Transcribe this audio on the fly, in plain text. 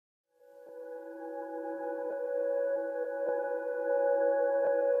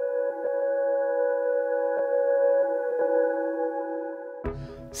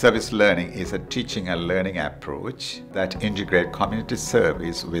Service learning is a teaching and learning approach that integrates community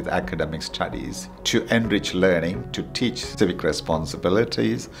service with academic studies to enrich learning, to teach civic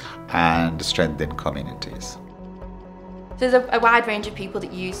responsibilities and strengthen communities. There's a wide range of people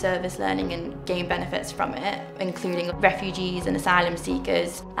that use service learning and gain benefits from it, including refugees and asylum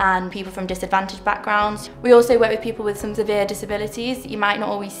seekers and people from disadvantaged backgrounds. We also work with people with some severe disabilities that you might not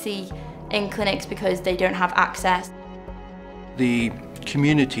always see in clinics because they don't have access. The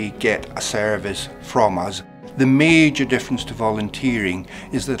community get a service from us. The major difference to volunteering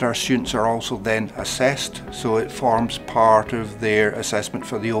is that our students are also then assessed, so it forms part of their assessment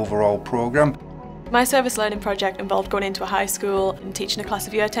for the overall programme. My service learning project involved going into a high school and teaching a class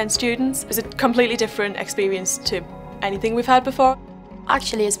of Year 10 students. It was a completely different experience to anything we've had before.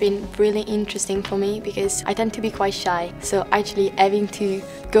 Actually, it's been really interesting for me because I tend to be quite shy, so actually having to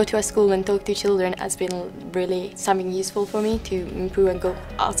go to a school and talk to children has been really something useful for me to improve and go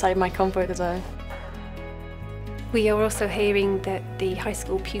outside my comfort zone. We are also hearing that the high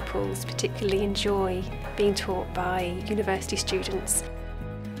school pupils particularly enjoy being taught by university students.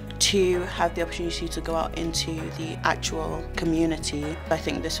 To have the opportunity to go out into the actual community, I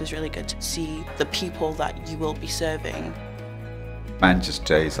think this was really good to see the people that you will be serving.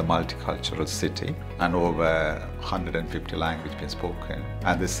 Manchester is a multicultural city and over 150 languages being spoken.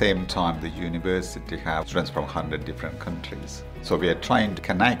 At the same time, the university has students from 100 different countries. So we are trying to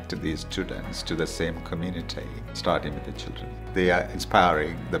connect these students to the same community, starting with the children. They are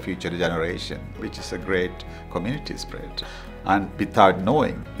inspiring the future generation, which is a great community spirit. And without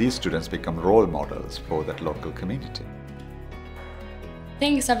knowing, these students become role models for that local community. I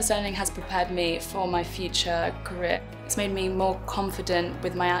think service learning has prepared me for my future career. It's made me more confident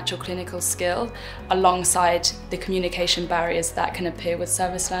with my actual clinical skill alongside the communication barriers that can appear with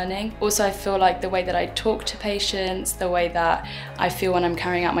service learning. Also, I feel like the way that I talk to patients, the way that I feel when I'm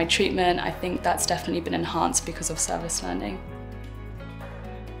carrying out my treatment, I think that's definitely been enhanced because of service learning.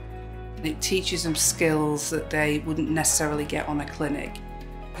 It teaches them skills that they wouldn't necessarily get on a clinic.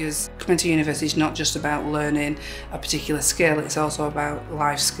 Because coming to university is not just about learning a particular skill, it's also about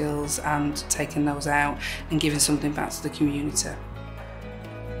life skills and taking those out and giving something back to the community.